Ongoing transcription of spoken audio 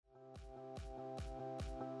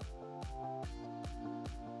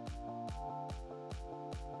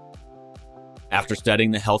After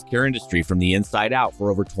studying the healthcare industry from the inside out for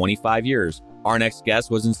over 25 years, our next guest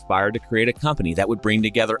was inspired to create a company that would bring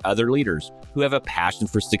together other leaders who have a passion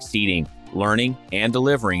for succeeding, learning, and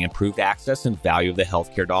delivering improved access and value of the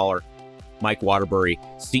healthcare dollar. Mike Waterbury,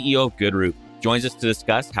 CEO of GoodRoot, joins us to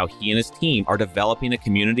discuss how he and his team are developing a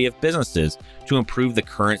community of businesses to improve the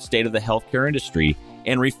current state of the healthcare industry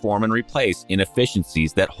and reform and replace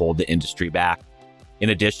inefficiencies that hold the industry back. In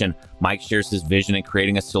addition, Mike shares his vision in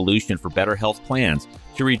creating a solution for better health plans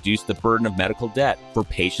to reduce the burden of medical debt for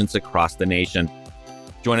patients across the nation.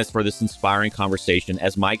 Join us for this inspiring conversation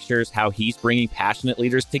as Mike shares how he's bringing passionate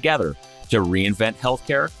leaders together to reinvent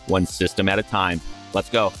healthcare one system at a time. Let's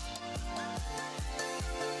go.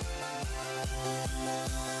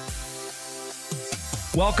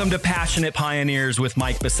 Welcome to Passionate Pioneers with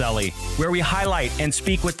Mike Biselli, where we highlight and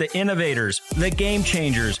speak with the innovators, the game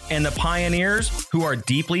changers, and the pioneers who are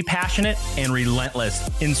deeply passionate and relentless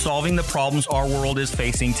in solving the problems our world is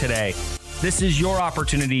facing today. This is your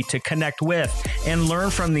opportunity to connect with and learn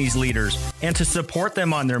from these leaders and to support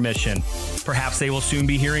them on their mission. Perhaps they will soon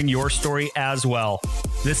be hearing your story as well.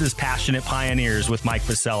 This is Passionate Pioneers with Mike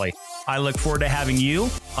Biselli. I look forward to having you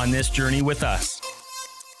on this journey with us.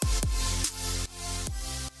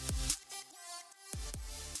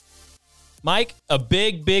 Mike, a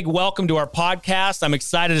big welcome to our podcast. I'm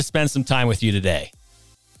excited to spend some time with you today.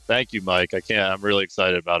 Thank you, Mike. I'm really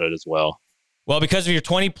excited about it as well. Well, because of your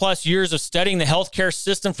 20 plus years of studying the healthcare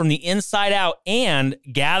system from the inside out and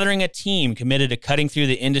gathering a team committed to cutting through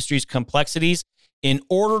the industry's complexities in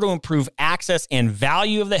order to improve access and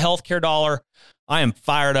value of the healthcare dollar, I am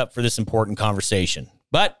fired up for this important conversation.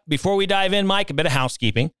 But before we dive in, Mike, a bit of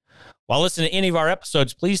housekeeping. While listening to any of our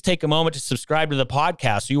episodes, please take a moment to subscribe to the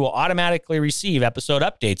podcast so you will automatically receive episode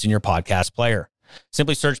updates in your podcast player.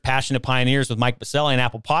 Simply search Passionate Pioneers with Mike Biselli on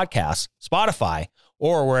Apple Podcasts, Spotify,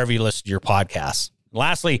 or wherever you listen to your podcasts. And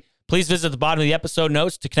lastly, please visit the bottom of the episode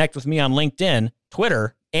notes to connect with me on LinkedIn,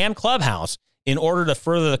 Twitter, and Clubhouse in order to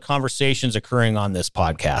further the conversations occurring on this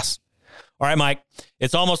podcast. All right, Mike,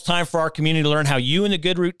 it's almost time for our community to learn how you and the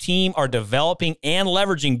GoodRoot team are developing and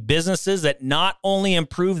leveraging businesses that not only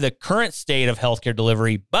improve the current state of healthcare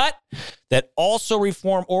delivery, but that also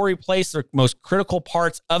reform or replace the most critical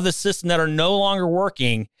parts of the system that are no longer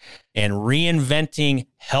working and reinventing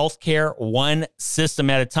healthcare one system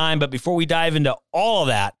at a time. But before we dive into all of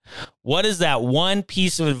that, what is that one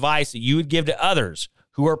piece of advice that you would give to others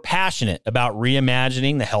who are passionate about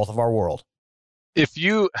reimagining the health of our world? If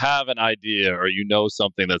you have an idea or you know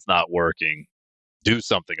something that's not working, do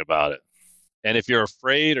something about it. And if you're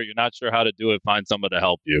afraid or you're not sure how to do it, find someone to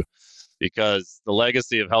help you. Because the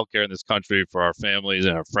legacy of healthcare in this country for our families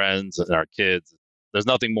and our friends and our kids, there's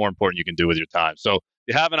nothing more important you can do with your time. So if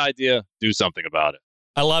you have an idea, do something about it.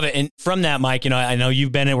 I love it. And from that, Mike, I know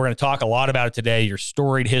you've been in, we're going to talk a lot about it today, your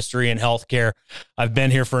storied history in healthcare. I've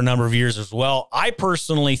been here for a number of years as well. I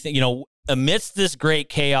personally think, amidst this great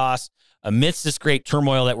chaos, amidst this great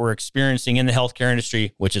turmoil that we're experiencing in the healthcare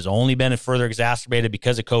industry, which has only been further exacerbated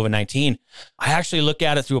because of COVID-19, I actually look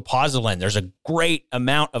at it through a positive lens. There's a great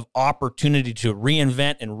amount of opportunity to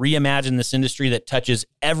reinvent and reimagine this industry that touches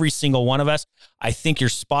every single one of us. I think you're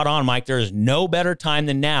spot on, Mike. There is no better time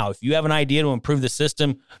than now. If you have an idea to improve the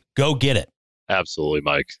system, go get it. Absolutely,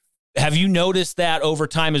 Mike. Have you noticed that over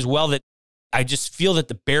time as well, that I just feel that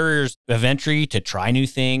the barriers of entry to try new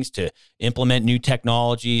things, to implement new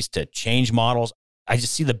technologies, to change models, I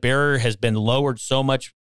just see the barrier has been lowered so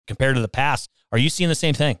much compared to the past. Are you seeing the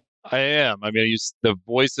same thing? I am. The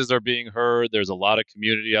voices are being heard. There's a lot of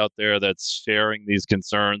community out there that's sharing these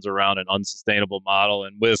concerns around an unsustainable model.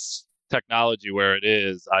 And with technology where it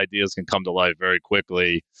is, ideas can come to life very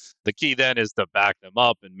quickly. The key then is to back them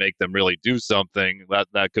up and make them really do something.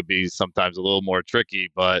 That could be sometimes a little more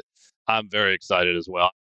tricky, but I'm very excited as well.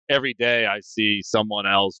 Every day I see someone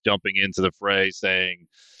else jumping into the fray saying,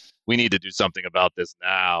 we need to do something about this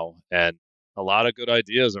now. And a lot of good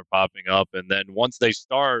ideas are popping up. And then once they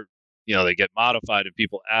start, they get modified and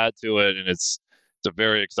people add to it. And it's a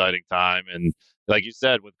very exciting time. And like you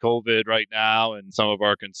said, with COVID right now and some of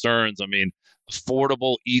our concerns,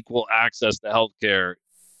 affordable, equal access to healthcare.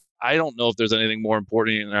 I don't know if there's anything more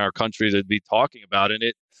important in our country to be talking about. And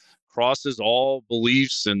it crosses all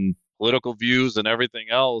beliefs and political views and everything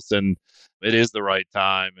else. And it is the right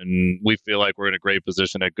time. And we feel like we're in a great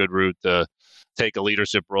position at GoodRoot to take a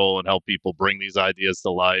leadership role and help people bring these ideas to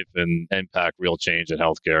life and impact real change in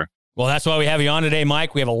healthcare. Well, that's why we have you on today,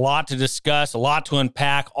 Mike. We have a lot to discuss, a lot to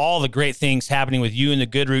unpack, all the great things happening with you and the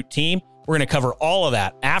GoodRoot team. We're going to cover all of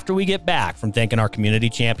that after we get back from thanking our community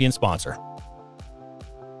champion sponsor.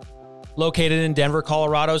 Located in Denver,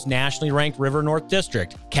 Colorado's nationally ranked River North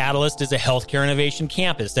District, Catalyst is a healthcare innovation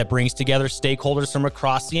campus that brings together stakeholders from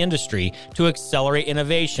across the industry to accelerate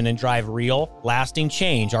innovation and drive real, lasting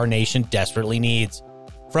change our nation desperately needs.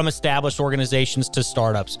 From established organizations to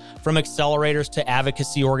startups, from accelerators to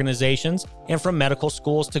advocacy organizations, and from medical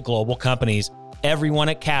schools to global companies, everyone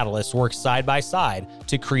at Catalyst works side by side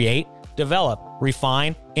to create, develop,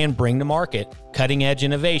 refine, and bring to market cutting-edge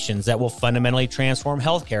innovations that will fundamentally transform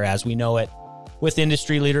healthcare as we know it. With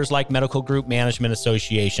industry leaders like Medical Group Management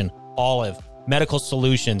Association, Olive, Medical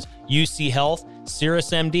Solutions, UC Health,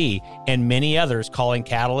 CirrusMD, and many others calling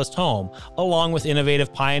Catalyst home, along with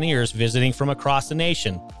innovative pioneers visiting from across the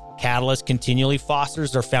nation, Catalyst continually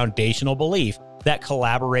fosters their foundational belief that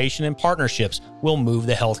collaboration and partnerships will move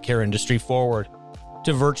the healthcare industry forward.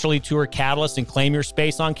 To virtually tour Catalyst and claim your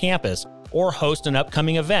space on campus or host an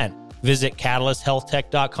upcoming event, visit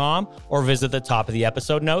catalysthealthtech.com or visit the top of the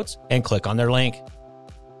episode notes and click on their link.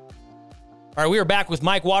 All right, we are back with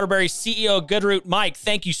Mike Waterbury, CEO of GoodRoot. Mike,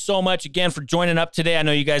 thank you so much again for joining up today. I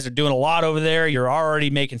know you guys are doing a lot over there. You're already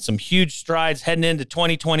making some huge strides heading into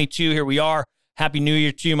 2022. Here we are. Happy New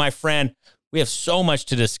Year to you, my friend. We have so much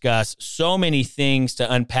to discuss, so many things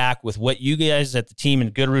to unpack with what you guys at the team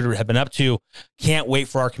and GoodRoot have been up to. Can't wait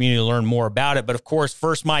for our community to learn more about it. But of course,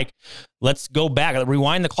 first, Mike, let's go back,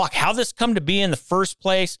 rewind the clock. How this come to be in the first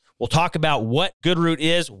place? We'll talk about what GoodRoot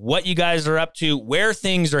is, what you guys are up to, where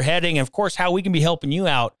things are heading, and of course, how we can be helping you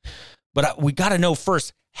out. But we got to know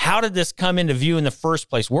first, how did this come into view in the first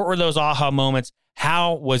place? What were those aha moments?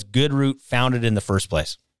 How was GoodRoot founded in the first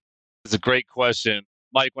place? It's a great question.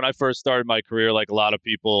 Mike, when I first started my career, like a lot of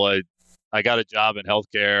people, I got a job in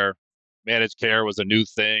healthcare. Managed care was a new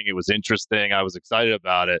thing. It was interesting. I was excited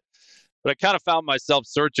about it. But I kind of found myself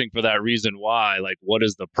searching for that reason why, like, what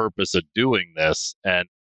is the purpose of doing this? And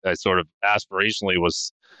I sort of aspirationally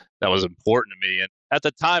that was important to me. And at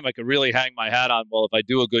the time, I could really hang my hat on, well, if I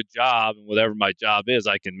do a good job and whatever my job is,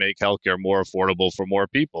 I can make healthcare more affordable for more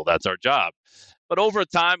people. That's our job. But over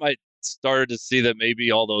time, I started to see that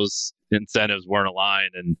maybe all those incentives weren't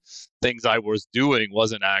aligned and things I was doing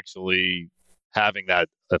wasn't actually having that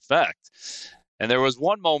effect. And there was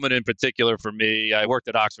one moment in particular for me. I worked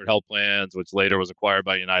at Oxford Health Plans, which later was acquired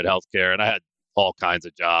by United Healthcare, and I had all kinds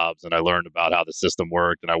of jobs, and I learned about how the system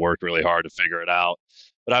worked, and I worked really hard to figure it out.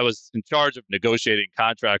 But I was in charge of negotiating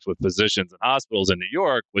contracts with physicians and hospitals in New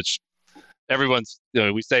York, which everyone's,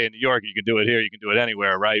 we say in New York, you can do it here, you can do it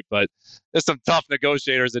anywhere, right? But there's some tough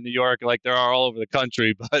negotiators in New York, like there are all over the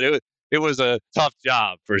country, but it was a tough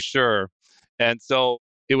job for sure. And so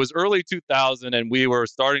it was early 2000, and we were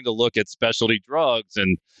starting to look at specialty drugs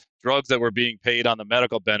and drugs that were being paid on the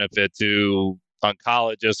medical benefit to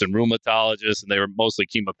oncologists and rheumatologists, and they were mostly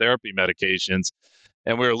chemotherapy medications.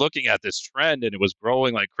 And we were looking at this trend, and it was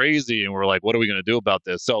growing like crazy, and we're like, what are we going to do about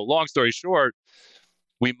this? So long story short,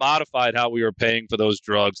 we modified how we were paying for those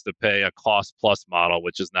drugs to pay a cost plus model,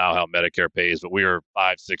 which is now how Medicare pays, but we were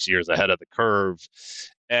 5-6 years ahead of the curve.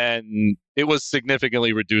 And it was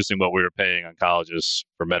significantly reducing what we were paying oncologists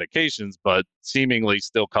for medications, but seemingly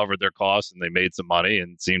still covered their costs, and they made some money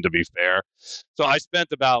and seemed to be fair. So I spent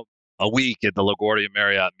about a week at the LaGuardia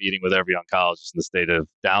Marriott meeting with every oncologist in the state of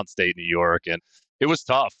downstate New York, and it was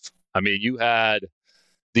tough. I mean, you had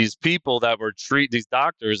these people that were these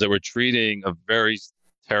doctors that were treating a very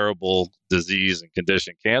terrible disease and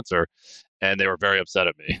condition, cancer, and they were very upset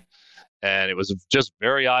at me. And it was just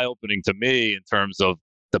very eye-opening to me in terms of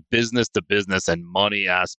the business to business and money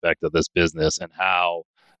aspect of this business, and how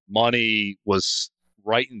money was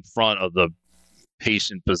right in front of the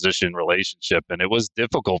patient-physician relationship. And it was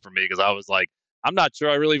difficult for me because I was like, I'm not sure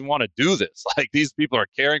I really even want to do this. Like, these people are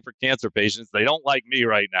caring for cancer patients. They don't like me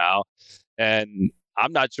right now. And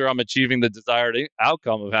I'm not sure I'm achieving the desired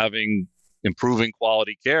outcome of improving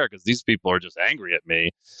quality care, because these people are just angry at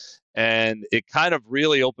me. And it kind of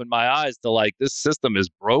really opened my eyes to, like, this system is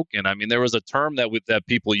broken. I mean, there was a term that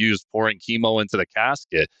people used, pouring chemo into the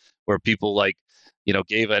casket, where people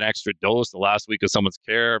gave an extra dose the last week of someone's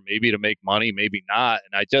care, maybe to make money, maybe not.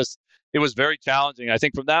 And it was very challenging. I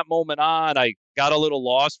think from that moment on, I got a little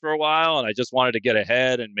lost for a while, and I just wanted to get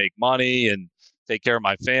ahead and make money and take care of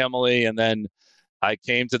my family. And then I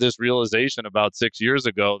came to this realization about 6 years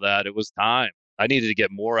ago that it was time. I needed to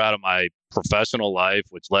get more out of my professional life,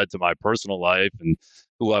 which led to my personal life and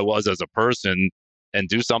who I was as a person, and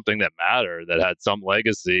do something that mattered, that had some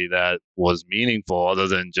legacy that was meaningful other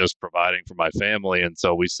than just providing for my family. And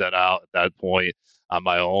so we set out at that point on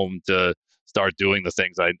my own to start doing the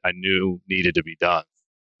things I knew needed to be done.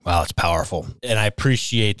 Wow, it's powerful. And I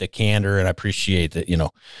appreciate the candor, and I appreciate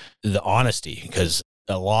the honesty, because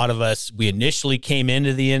A lot of us, we initially came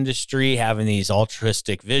into the industry having these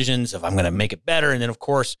altruistic visions of I'm going to make it better. And then, of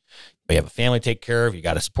course, we have a family to take care of. You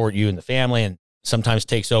got to support you and the family, and sometimes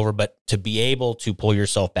takes over. But to be able to pull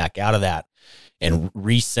yourself back out of that and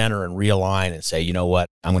recenter and realign and say, you know what,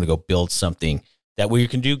 I'm going to go build something that where you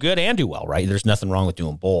can do good and do well, right? There's nothing wrong with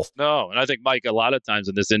doing both. No, and I think, Mike, a lot of times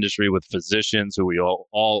in this industry with physicians who we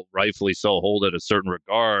all rightfully so hold at a certain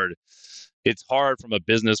regard, it's hard from a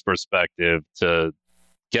business perspective to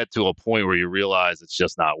get to a point where you realize it's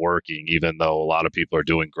just not working, even though a lot of people are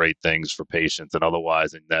doing great things for patients and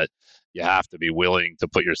otherwise, and that you have to be willing to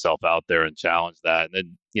put yourself out there and challenge that.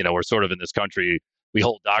 And then, we're sort of in this country, we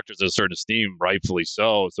hold doctors at a certain esteem, rightfully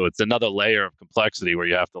so. So it's another layer of complexity where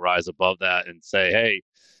you have to rise above that and say, hey,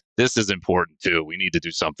 this is important too. We need to do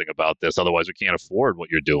something about this. Otherwise, we can't afford what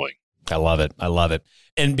you're doing. I love it. I love it.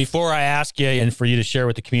 And before I ask you and for you to share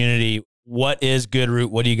with the community, what is GoodRoot?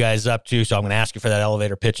 What are you guys up to? So I'm going to ask you for that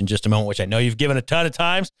elevator pitch in just a moment, which I know you've given a ton of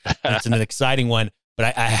times. It's an exciting one,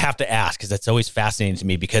 but I have to ask because that's always fascinating to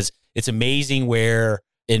me because it's amazing where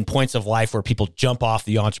in points of life where people jump off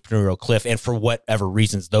the entrepreneurial cliff and for whatever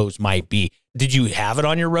reasons those might be. Did you have it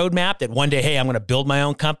on your roadmap that one day, hey, I'm going to build my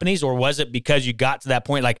own companies? Or was it because you got to that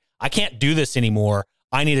point like, I can't do this anymore.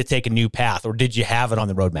 I need to take a new path. Or did you have it on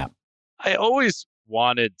the roadmap? I always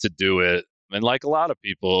wanted to do it. And like a lot of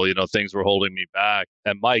people, things were holding me back.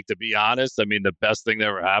 And Mike, to be honest, the best thing that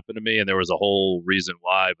ever happened to me, and there was a whole reason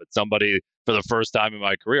why, but somebody for the first time in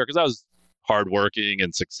my career, because I was hardworking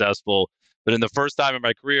and successful, but in the first time in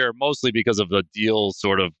my career, mostly because of the deal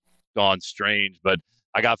sort of gone strange, but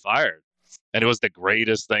I got fired. And it was the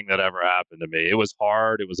greatest thing that ever happened to me. It was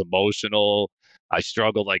hard. It was emotional. I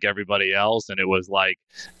struggled like everybody else. And it was like,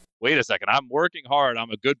 wait a second, I'm working hard. I'm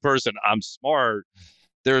a good person. I'm smart.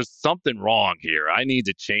 There's something wrong here. I need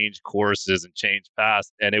to change courses and change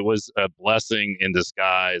paths. And it was a blessing in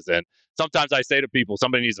disguise. And sometimes I say to people,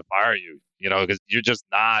 somebody needs to fire you, because you're just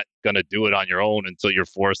not going to do it on your own until you're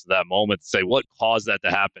forced to that moment to say, what caused that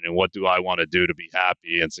to happen? And what do I want to do to be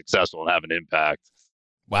happy and successful and have an impact?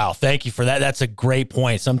 Wow. Thank you for that. That's a great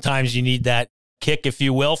point. Sometimes you need that kick, if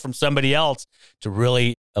you will, from somebody else to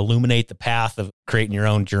really illuminate the path of creating your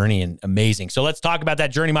own journey. And amazing. So let's talk about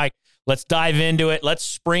that journey, Mike. Let's dive into it. Let's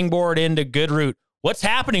springboard into GoodRoot. What's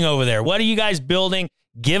happening over there? What are you guys building?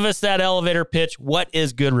 Give us that elevator pitch. What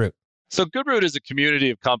is GoodRoot? So GoodRoot is a community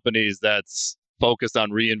of companies that's focused on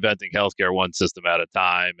reinventing healthcare one system at a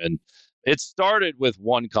time. And it started with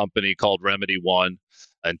one company called RemedyOne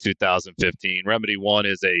in 2015. RemedyOne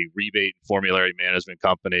is a rebate and formulary management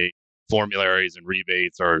company. Formularies and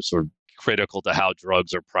rebates are sort of critical to how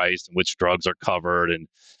drugs are priced and which drugs are covered. And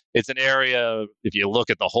it's an area, if you look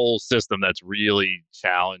at the whole system, that's really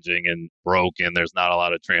challenging and broken. There's not a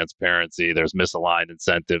lot of transparency. There's misaligned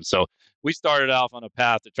incentives. So we started off on a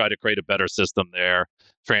path to try to create a better system there.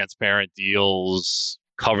 Transparent deals,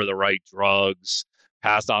 cover the right drugs,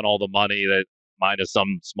 pass on all the money that minus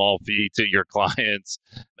some small fee to your clients,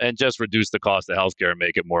 and just reduce the cost of healthcare and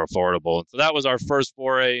make it more affordable. And so that was our first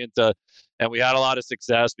foray into, and we had a lot of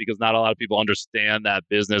success because not a lot of people understand that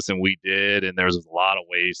business, and we did, and there's a lot of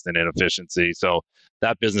waste and inefficiency. So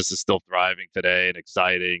that business is still thriving today and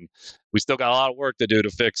exciting. We still got a lot of work to do to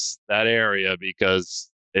fix that area because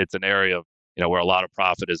it's an area of, where a lot of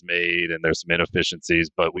profit is made and there's some inefficiencies,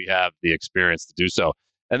 but we have the experience to do so.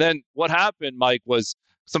 And then what happened, Mike, was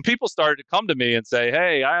some people started to come to me and say,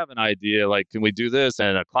 hey, I have an idea, like, can we do this?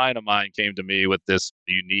 And a client of mine came to me with this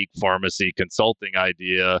unique pharmacy consulting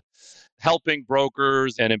idea, helping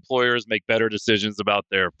brokers and employers make better decisions about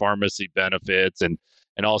their pharmacy benefits and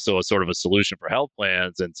also a sort of a solution for health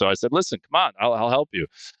plans. And so I said, listen, come on, I'll help you.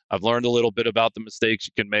 I've learned a little bit about the mistakes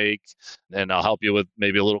you can make, and I'll help you with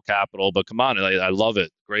maybe a little capital, but come on, I love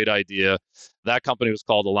it. Great idea. That company was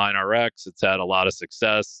called AlignRx. It's had a lot of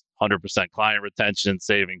success, 100% client retention,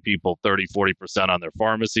 saving people 30, 40% on their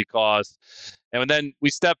pharmacy costs. And then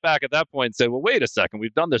we stepped back at that point and said, well, wait a second,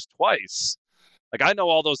 we've done this twice. Like, I know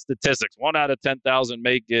all those statistics, 1 out of 10,000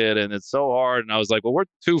 make it, and it's so hard. And I was like, well, we're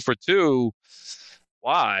 2 for 2.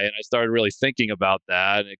 Why? And I started really thinking about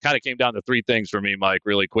that. And it kind of came down to 3 things for me, Mike,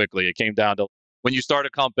 really quickly. It came down to when you start a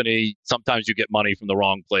company, sometimes you get money from the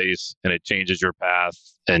wrong place and it changes your path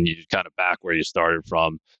and you kind of back where you started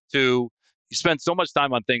from. 2, you spend so much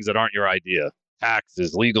time on things that aren't your idea.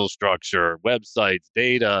 Taxes, legal structure, websites,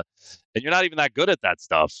 data, and you're not even that good at that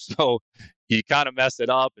stuff. So you kind of mess it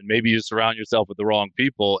up and maybe you surround yourself with the wrong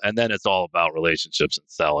people. And then it's all about relationships and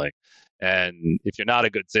selling. And if you're not a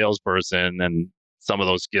good salesperson and some of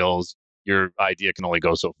those skills, your idea can only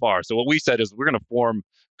go so far. So what we said is we're going to form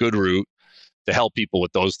GoodRoot to help people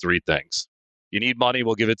with those 3 things. You need money,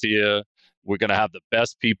 we'll give it to you. We're going to have the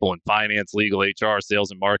best people in finance, legal, HR,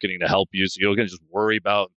 sales, and marketing to help you. So you're going to just worry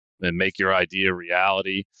about and make your idea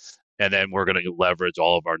reality. And then we're going to leverage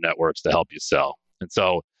all of our networks to help you sell. And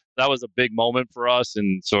so that was a big moment for us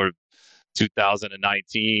in sort of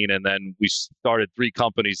 2019. And then we started 3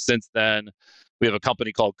 companies since then. We have a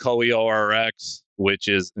company called CoEORX, which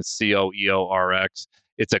is CoEORX.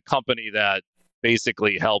 It's a company that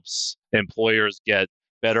basically helps employers get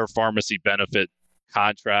better pharmacy benefit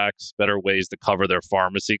contracts, better ways to cover their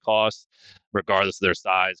pharmacy costs, regardless of their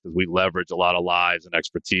size, because we leverage a lot of lives and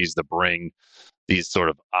expertise to bring these sort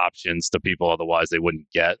of options to people otherwise they wouldn't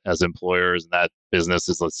get as employers. And that business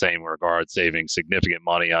is the same regard, saving significant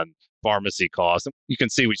money on pharmacy costs. You can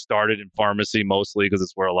see we started in pharmacy mostly because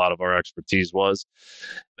it's where a lot of our expertise was.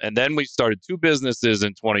 And then we started 2 businesses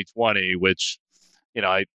in 2020, which,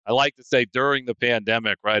 I like to say during the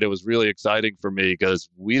pandemic, right? It was really exciting for me because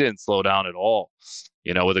we didn't slow down at all.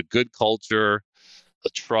 With a good culture, a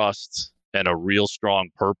trust, and a real strong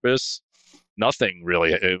purpose, nothing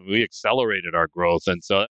really. We accelerated our growth. And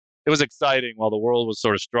so it was exciting. While the world was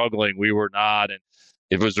sort of struggling, we were not. And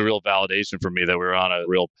it was a real validation for me that we were on a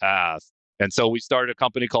real path. And so we started a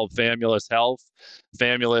company called Famulus Health.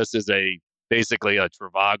 Famulus is basically a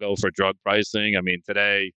Trivago for drug pricing. I mean,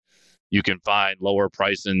 today you can find lower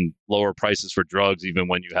prices for drugs even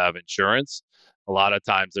when you have insurance. A lot of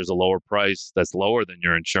times there's a lower price that's lower than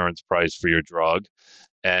your insurance price for your drug.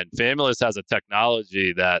 And Famulus has a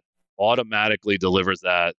technology that automatically delivers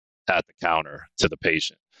that at the counter to the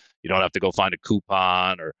patient. You don't have to go find a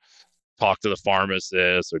coupon or talk to the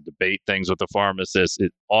pharmacist or debate things with the pharmacist.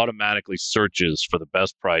 It automatically searches for the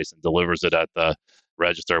best price and delivers it at the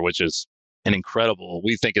register, which is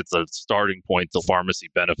we think it's a starting point to pharmacy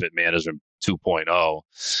benefit management 2.0.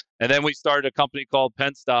 And then we started a company called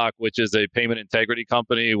Penstock, which is a payment integrity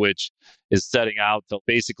company, which is setting out to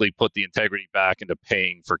basically put the integrity back into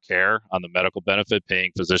paying for care on the medical benefit, paying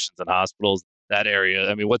physicians and hospitals. That area,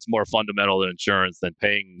 I mean, what's more fundamental than insurance than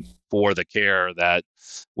paying for the care that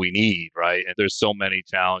we need, right? And there's so many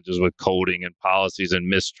challenges with coding and policies and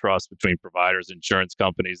mistrust between providers and insurance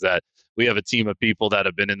companies that we have a team of people that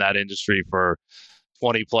have been in that industry for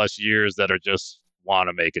 20 plus years that are just want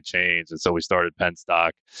to make a change. And so we started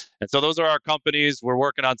Penstock. And so those are our companies. We're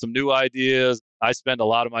working on some new ideas. I spend a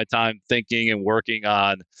lot of my time thinking and working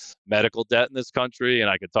on medical debt in this country. And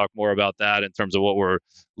I could talk more about that in terms of what we're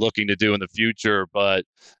looking to do in the future. But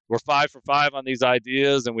we're 5 for 5 on these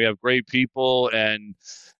ideas and we have great people. And,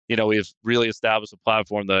 we've really established a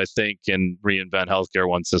platform that I think can reinvent healthcare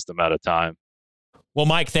one system at a time. Well,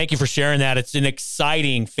 Mike, thank you for sharing that. It's an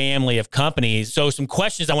exciting family of companies. So some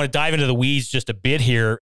questions, I want to dive into the weeds just a bit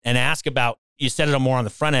here and ask about, you said it more on the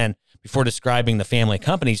front end before describing the family of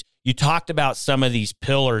companies. You talked about some of these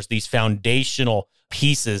pillars, these foundational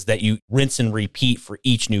pieces that you rinse and repeat for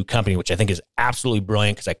each new company, which I think is absolutely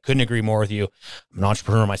brilliant because I couldn't agree more with you. I'm an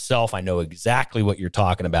entrepreneur myself. I know exactly what you're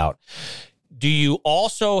talking about. Do you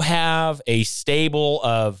also have a stable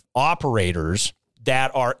of operators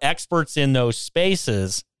that are experts in those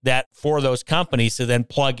spaces that for those companies to then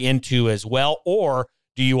plug into as well? Or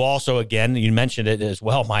do you also, again, you mentioned it as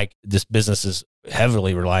well, Mike, this business is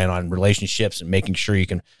heavily relying on relationships and making sure you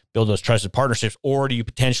can build those trusted partnerships, or do you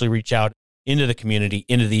potentially reach out into the community,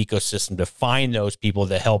 into the ecosystem to find those people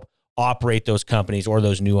that help operate those companies or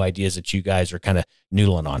those new ideas that you guys are kind of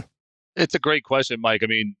noodling on? It's a great question, Mike. I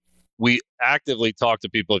mean, we actively talk to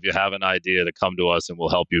people if you have an idea to come to us and we'll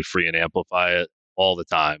help you free and amplify it all the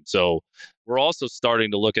time. So we're also starting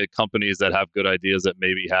to look at companies that have good ideas that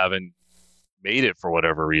maybe haven't made it for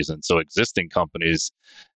whatever reason. So existing companies.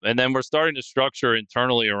 And then we're starting to structure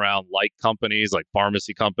internally around like companies, like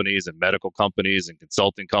pharmacy companies and medical companies and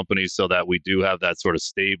consulting companies, so that we do have that sort of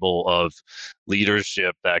stable of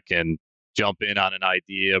leadership that can jump in on an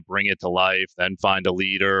idea, bring it to life, then find a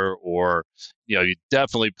leader, or, it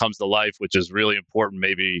definitely comes to life, which is really important.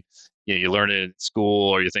 Maybe you learn it in school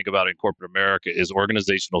or you think about it in corporate America, is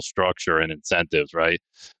organizational structure and incentives, right?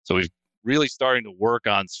 So we've really starting to work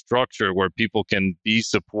on structure where people can be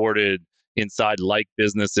supported inside like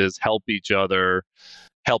businesses, help each other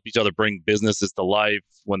bring businesses to life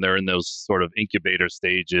when they're in those sort of incubator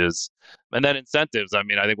stages. And then incentives. I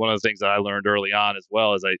mean, I think one of the things that I learned early on as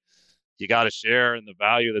well is you got to share in the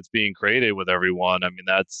value that's being created with everyone. I mean,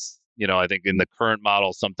 that's, I think in the current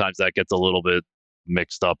model, sometimes that gets a little bit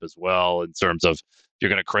mixed up as well in terms of, if you're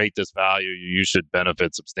going to create this value, you should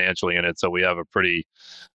benefit substantially in it. So we have a pretty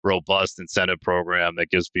robust incentive program that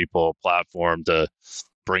gives people a platform to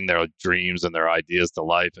bring their dreams and their ideas to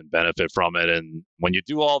life and benefit from it. And when you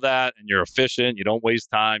do all that and you're efficient, you don't waste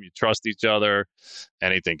time, you trust each other,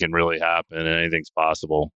 anything can really happen and anything's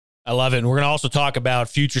possible. I love it. And we're going to also talk about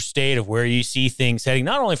future state of where you see things heading,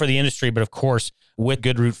 not only for the industry, but of course, with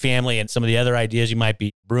Goodroot family and some of the other ideas you might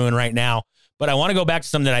be brewing right now. But I want to go back to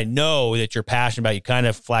something that I know that you're passionate about. You kind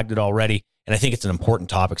of flagged it already. And I think it's an important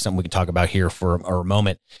topic, something we can talk about here for a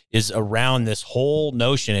moment, is around this whole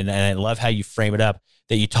notion. And I love how you frame it up,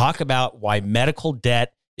 that you talk about why medical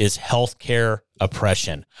debt is healthcare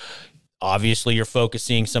oppression. Obviously, you're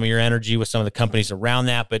focusing some of your energy with some of the companies around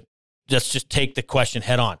that, but let's just take the question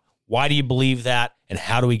head on. Why do you believe that, and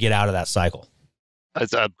how do we get out of that cycle?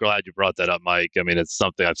 I'm glad you brought that up, Mike. I mean, it's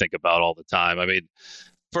something I think about all the time. I mean,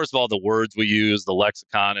 first of all, the words we use, the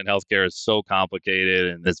lexicon in healthcare is so complicated,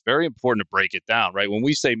 and it's very important to break it down, right? When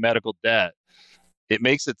we say medical debt, it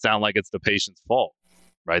makes it sound like it's the patient's fault,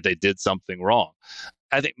 right? They did something wrong.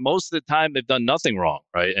 I think most of the time they've done nothing wrong,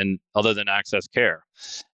 right? And other than access care.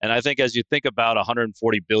 And I think as you think about $140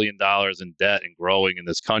 billion in debt and growing in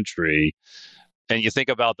this country, and you think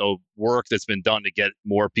about the work that's been done to get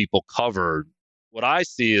more people covered, what I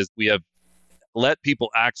see is we have let people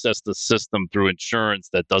access the system through insurance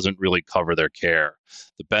that doesn't really cover their care.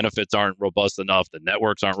 The benefits aren't robust enough. The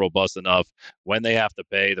networks aren't robust enough. When they have to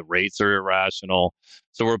pay, the rates are irrational.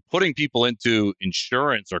 So we're putting people into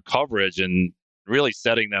insurance or coverage and really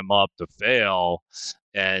setting them up to fail.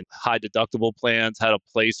 And high deductible plans had a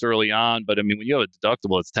place early on. But I mean, when you have a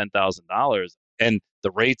deductible, it's $10,000 and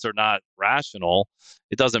the rates are not rational,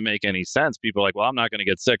 it doesn't make any sense. People are like, well, I'm not going to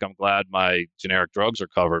get sick. I'm glad my generic drugs are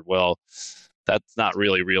covered. Well, that's not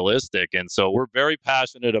really realistic. And so we're very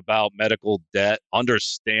passionate about medical debt,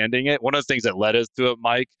 understanding it. One of the things that led us to it,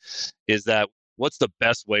 Mike, is that what's the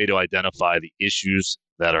best way to identify the issues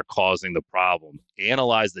that are causing the problem?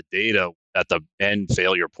 Analyze the data at the end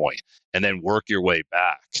failure point, and then work your way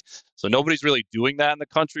back. So nobody's really doing that in the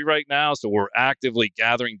country right now. So we're actively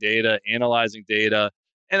gathering data, analyzing data,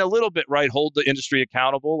 and a little bit, right, hold the industry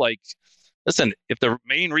accountable. Like, listen, if the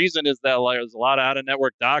main reason is that there's a lot of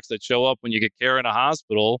out-of-network docs that show up when you get care in a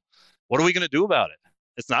hospital, what are we going to do about it?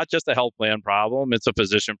 It's not just a health plan problem. It's a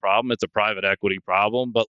physician problem. It's a private equity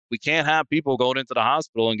problem. But we can't have people going into the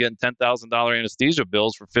hospital and getting $10,000 anesthesia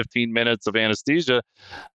bills for 15 minutes of anesthesia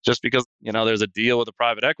just because, there's a deal with a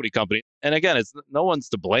private equity company. And again, it's no one's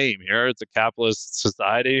to blame here. It's a capitalist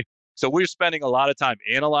society. So we're spending a lot of time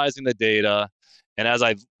analyzing the data. And as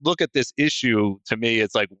I look at this issue, to me,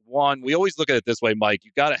 it's like, one, we always look at it this way, Mike,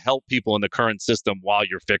 you got to help people in the current system while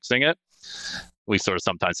you're fixing it. We sort of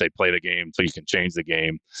sometimes say play the game so you can change the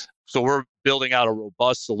game. So we're building out a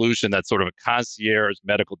robust solution that's sort of a concierge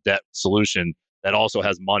medical debt solution that also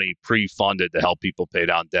has money pre-funded to help people pay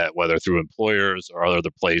down debt, whether through employers or other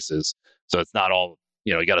places. So it's not all,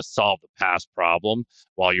 you got to solve the past problem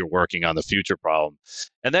while you're working on the future problem.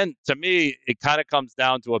 And then to me, it kind of comes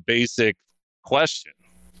down to a basic question.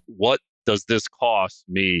 What does this cost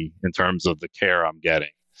me in terms of the care I'm getting?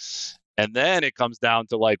 And then it comes down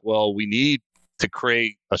to like, well, we need to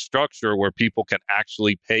create a structure where people can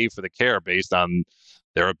actually pay for the care based on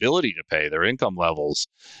their ability to pay, their income levels,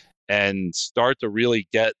 and start to really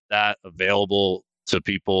get that available to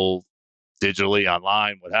people digitally,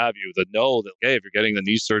 online, what have you, that know that, hey, if you're getting the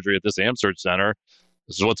knee surgery at this AmSurg center,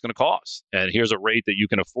 this is what it's going to cost. And here's a rate that you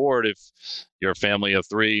can afford if you're a family of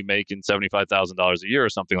three making $75,000 a year or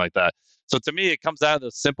something like that. So to me, it comes down to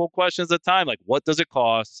the simple questions at time, like what does it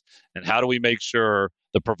cost and how do we make sure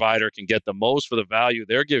the provider can get the most for the value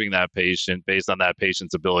they're giving that patient based on that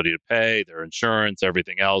patient's ability to pay, their insurance,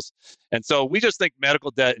 everything else. And so we just think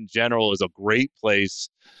medical debt in general is a great place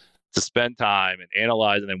to spend time and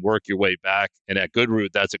analyze and then work your way back. And at Goodroot,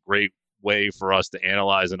 that's a great way for us to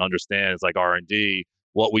analyze and understand. It's like R&D,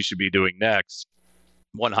 what we should be doing next.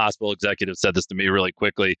 One hospital executive said this to me really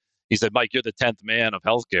quickly. He said, Mike, you're the 10th man of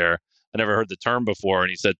healthcare. I never heard the term before. And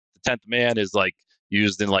he said, the 10th man is like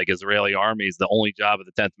used in like Israeli armies. The only job of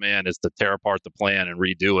the 10th man is to tear apart the plan and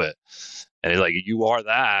redo it. And he's like, you are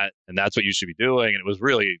that, and that's what you should be doing. And it was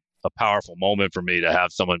really a powerful moment for me to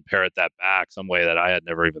have someone parrot that back some way that I had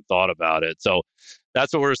never even thought about it. So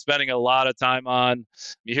that's what we're spending a lot of time on.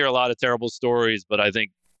 You hear a lot of terrible stories, but I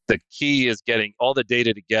think the key is getting all the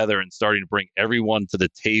data together and starting to bring everyone to the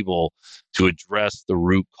table to address the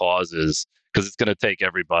root causes, because it's going to take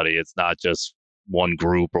everybody. It's not just one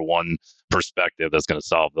group or one perspective that's going to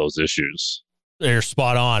solve those issues. You're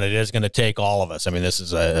spot on. It is going to take all of us. I mean, this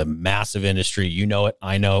is a massive industry. You know it.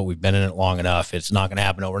 I know it. We've been in it long enough. It's not going to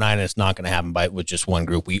happen overnight, and it's not going to happen with just one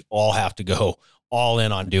group. We all have to go all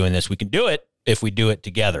in on doing this. We can do it if we do it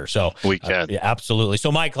together. So we can. Yeah, absolutely.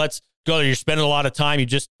 So Mike, let's go there. You're spending a lot of time. You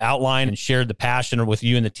just outlined and shared the passion with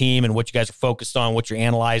you and the team and what you guys are focused on, what you're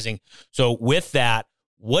analyzing. So with that,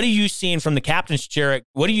 What are you seeing from the captain's chair?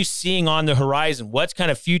 What are you seeing on the horizon? What's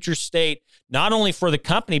kind of future state, not only for the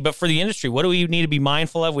company, but for the industry? What do we need to be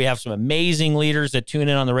mindful of? We have some amazing leaders that tune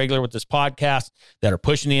in on the regular with this podcast that are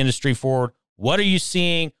pushing the industry forward. What are you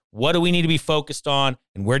seeing? What do we need to be focused on?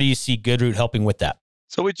 And where do you see Goodroot helping with that?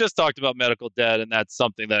 So we just talked about medical debt, and that's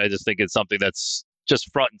something that I just think is something that's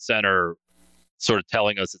just front and center, sort of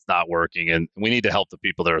telling us it's not working. And we need to help the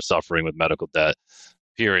people that are suffering with medical debt.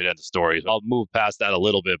 Period. End of story. I'll move past that a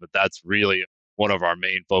little bit, but that's really one of our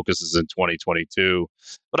main focuses in 2022.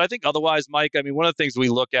 But I think otherwise, Mike, I mean, one of the things we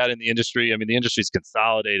look at in the industry, I mean, the industry's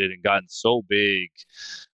consolidated and gotten so big.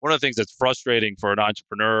 One of the things that's frustrating for an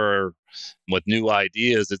entrepreneur with new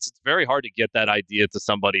ideas, it's very hard to get that idea to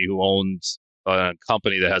somebody who owns a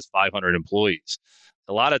company that has 500 employees.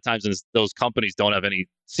 A lot of times those companies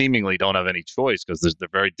seemingly don't have any choice because they're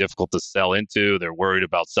very difficult to sell into. They're worried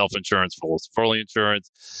about self-insurance, fully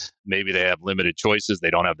insurance. Maybe they have limited choices. They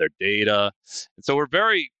don't have their data. And so we're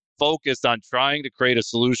very focused on trying to create a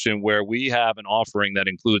solution where we have an offering that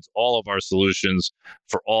includes all of our solutions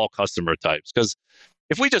for all customer types. Because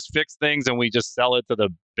if we just fix things and we just sell it to the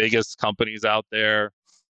biggest companies out there,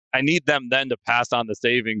 I need them then to pass on the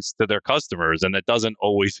savings to their customers, and that doesn't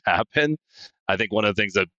always happen. I think one of the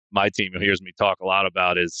things that my team hears me talk a lot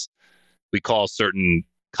about is we call certain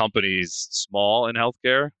companies small in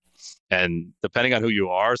healthcare, and depending on who you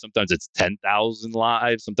are, sometimes it's 10,000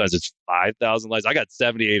 lives, sometimes it's 5,000 lives. I got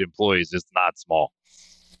 78 employees, it's not small.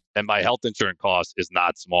 And my health insurance cost is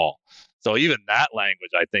not small. So even that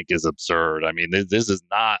language, I think, is absurd. I mean, this is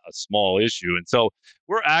not a small issue. And so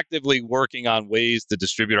we're actively working on ways to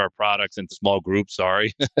distribute our products into small groups,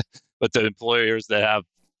 but to employers that have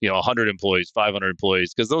 100 employees, 500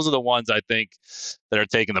 employees, because those are the ones I think that are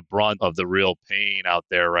taking the brunt of the real pain out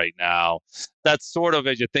there right now. That's sort of,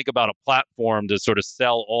 as you think about a platform to sort of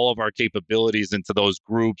sell all of our capabilities into those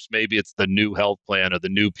groups, maybe it's the new health plan or the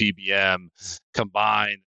new PBM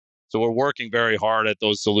combined. So we're working very hard at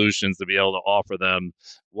those solutions to be able to offer them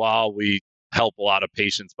while we help a lot of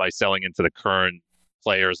patients by selling into the current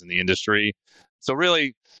players in the industry. So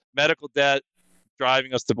really, medical debt,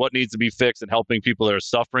 driving us to what needs to be fixed and helping people that are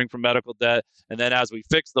suffering from medical debt. And then as we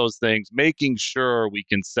fix those things, making sure we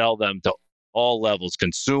can sell them to all levels,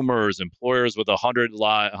 consumers, employers with 100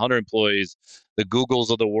 employees, the Googles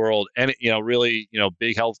of the world, and really,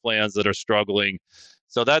 big health plans that are struggling.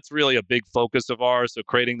 So that's really a big focus of ours. So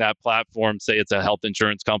creating that platform, say it's a health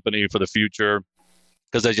insurance company for the future,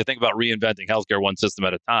 because as you think about reinventing healthcare one system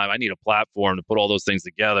at a time, I need a platform to put all those things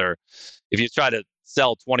together. If you try to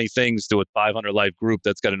sell 20 things to a 500 life group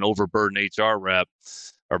that's got an overburdened HR rep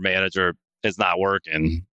or manager, it's not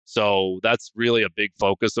working. So that's really a big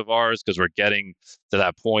focus of ours, because we're getting to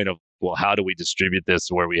that point of, well, how do we distribute this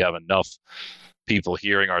where we have enough people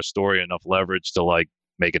hearing our story, enough leverage to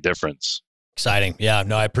make a difference? Exciting. Yeah,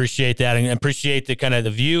 no, I appreciate that, and appreciate the kind of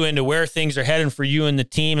the view into where things are heading for you and the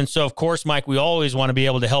team. And so, of course, Mike, we always want to be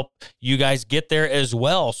able to help you guys get there as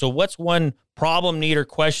well. So what's one problem, need, or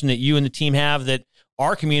question that you and the team have that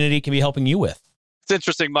our community can be helping you with? It's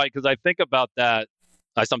interesting, Mike, because I think about that.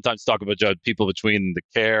 I sometimes talk about people between the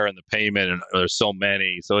care and the payment, and there's so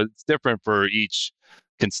many. So it's different for each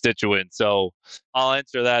constituent. So I'll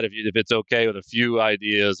answer that if it's okay, with a few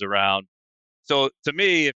ideas around. So to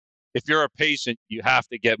me, if you're a patient, you have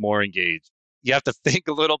to get more engaged. You have to think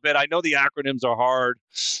a little bit. I know the acronyms are hard.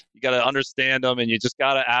 You got to understand them, and you just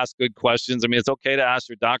got to ask good questions. I mean, it's okay to ask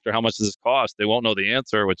your doctor, how much does this cost? They won't know the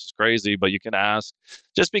answer, which is crazy, but you can ask.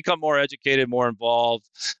 Just become more educated, more involved.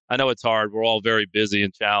 I know it's hard. We're all very busy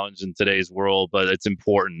and challenged in today's world, but it's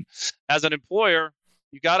important. As an employer,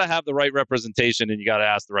 you got to have the right representation, and you got to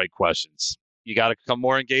ask the right questions. You got to become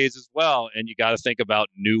more engaged as well, and you got to think about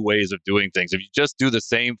new ways of doing things. If you just do the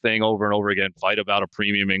same thing over and over again, fight about a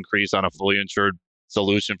premium increase on a fully insured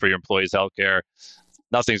solution for your employees' healthcare,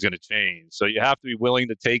 nothing's going to change. So you have to be willing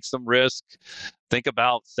to take some risk. Think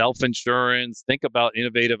about self-insurance. Think about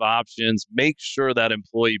innovative options. Make sure that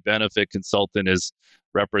employee benefit consultant is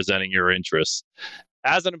representing your interests.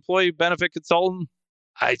 As an employee benefit consultant,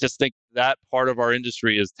 I just think that part of our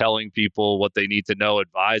industry is telling people what they need to know,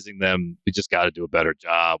 advising them. We just got to do a better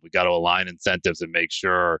job. We got to align incentives and make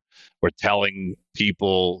sure we're telling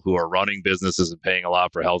people who are running businesses and paying a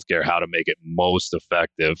lot for healthcare how to make it most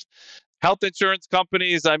effective. Health insurance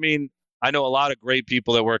companies, I mean, I know a lot of great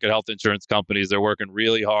people that work at health insurance companies. They're working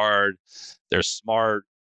really hard. They're smart.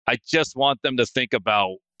 I just want them to think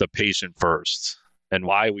about the patient first and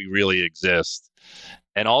why we really exist.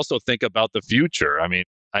 And also think about the future. I mean,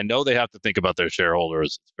 I know they have to think about their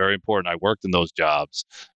shareholders. It's very important. I worked in those jobs.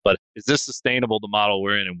 But is this sustainable, the model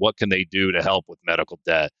we're in, and what can they do to help with medical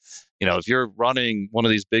debt? If you're running one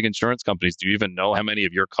of these big insurance companies, do you even know how many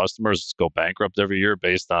of your customers go bankrupt every year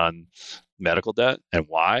based on medical debt and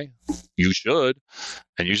why? You should.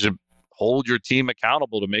 And you should hold your team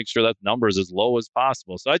accountable to make sure that number is as low as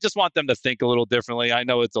possible. So I just want them to think a little differently. I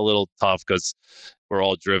know it's a little tough because we're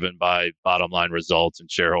all driven by bottom line results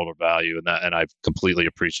and shareholder value, and I completely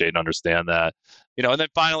appreciate and understand that. And then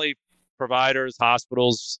finally, providers,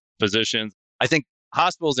 hospitals, physicians. I think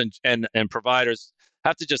hospitals and providers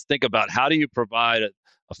have to just think about how do you provide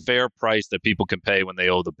a fair price that people can pay when they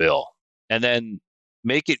owe the bill, and then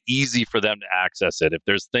make it easy for them to access it. If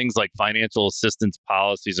there's things like financial assistance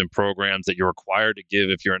policies and programs that you're required to give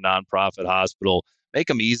if you're a nonprofit hospital, make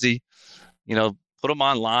them easy. Put them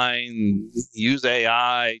online, use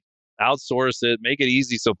AI, outsource it, make it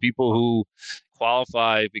easy so people who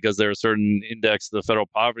qualify because they're a certain index to the federal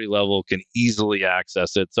poverty level can easily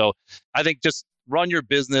access it. So I think just run your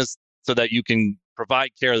business so that you can provide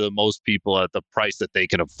care to the most people at the price that they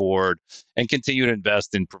can afford and continue to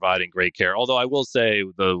invest in providing great care. Although I will say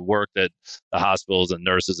the work that the hospitals and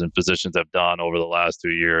nurses and physicians have done over the last 2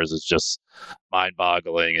 years is just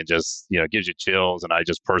mind-boggling and just, gives you chills. And I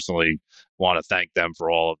just personally want to thank them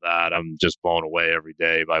for all of that. I'm just blown away every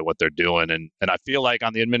day by what they're doing. And I feel like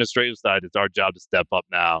on the administrative side, it's our job to step up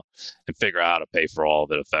now and figure out how to pay for all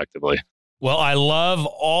of it effectively. Well, I love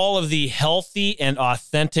all of the healthy and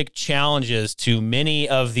authentic challenges to many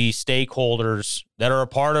of the stakeholders that are a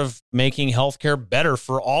part of making healthcare better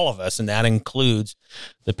for all of us, and that includes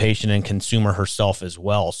the patient and consumer herself as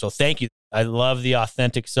well. So thank you. I love the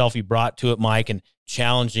authentic self you brought to it, Mike, and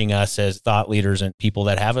challenging us as thought leaders and people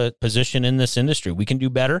that have a position in this industry. We can do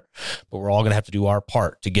better, but we're all going to have to do our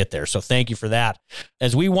part to get there. So thank you for that.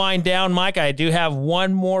 As we wind down, Mike, I do have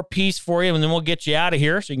one more piece for you, and then we'll get you out of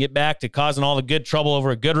here so you can get back to causing all the good trouble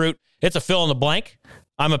over at Goodroot. It's a fill in the blank.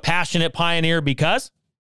 I'm a passionate pioneer because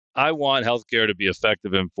I want healthcare to be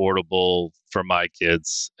effective and affordable for my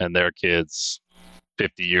kids and their kids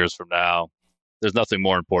 50 years from now. There's nothing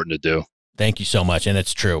more important to do. Thank you so much. And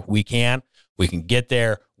it's true. We can get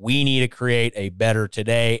there. We need to create a better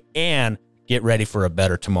today and get ready for a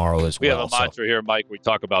better tomorrow as well. We have a mantra here, Mike. We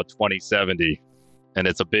talk about 2070, and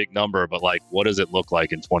it's a big number, but what does it look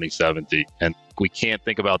like in 2070? And we can't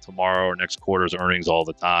think about tomorrow or next quarter's earnings all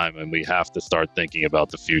the time, and we have to start thinking about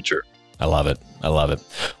the future. I love it. I love it.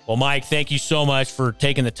 Well, Mike, thank you so much for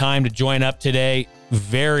taking the time to join up today.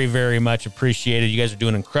 Very, very much appreciated. You guys are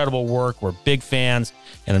doing incredible work. We're big fans,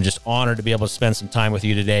 and I'm just honored to be able to spend some time with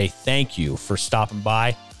you today. Thank you for stopping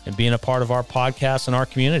by and being a part of our podcast and our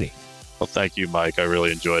community. Well, thank you, Mike. I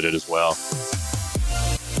really enjoyed it as well.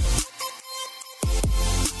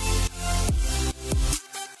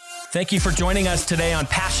 Thank you for joining us today on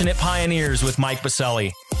Passionate Pioneers with Mike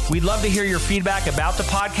Biselli. We'd love to hear your feedback about the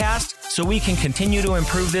podcast so we can continue to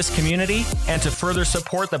improve this community and to further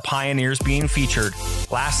support the pioneers being featured.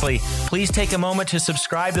 Lastly, please take a moment to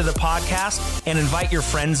subscribe to the podcast and invite your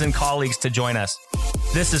friends and colleagues to join us.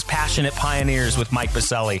 This is Passionate Pioneers with Mike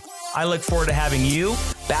Biselli. I look forward to having you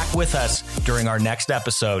back with us during our next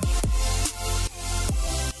episode.